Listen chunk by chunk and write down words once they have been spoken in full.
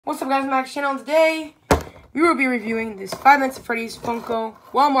What's up, guys? Max channel. Today we will be reviewing this Five Nights at Freddy's Funko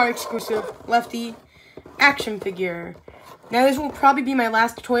Walmart exclusive Lefty action figure. Now this will probably be my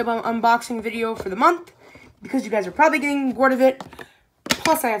last toy unboxing video for the month because you guys are probably getting bored of it.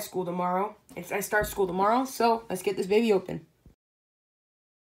 Plus I have school tomorrow. I start school tomorrow, so let's get this baby open.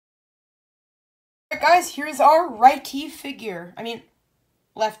 Alright guys, here's our righty figure.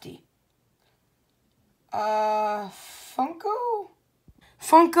 Lefty.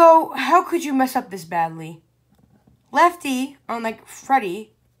 Funko, how could you mess up this badly? Lefty, unlike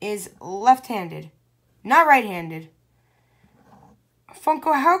Freddy, is left-handed, not right-handed.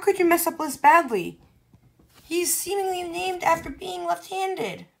 Funko, how could you mess up this badly? He's seemingly named after being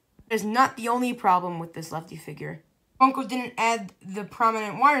left-handed. That is not the only problem with this Lefty figure. Funko didn't add the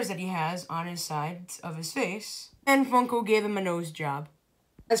prominent wires that he has on his sides of his face, and Funko gave him a nose job.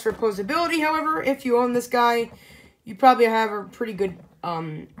 As for posability, however, if you own this guy, you probably have a pretty good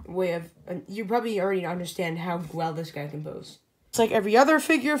you probably already understand how well this guy can pose. It's like every other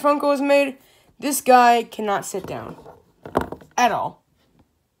figure Funko has made, this guy cannot sit down. At all.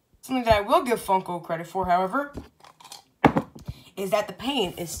 Something that I will give Funko credit for, however, is that the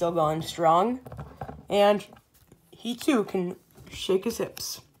paint is still going strong, and he too can shake his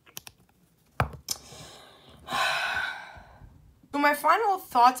hips. So my final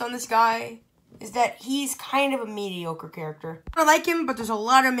thoughts on this guy is that he's kind of a mediocre character. I like him, but there's a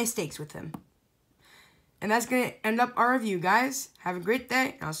lot of mistakes with him. And that's going to end up our review, guys. Have a great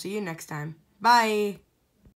day, and I'll see you next time. Bye!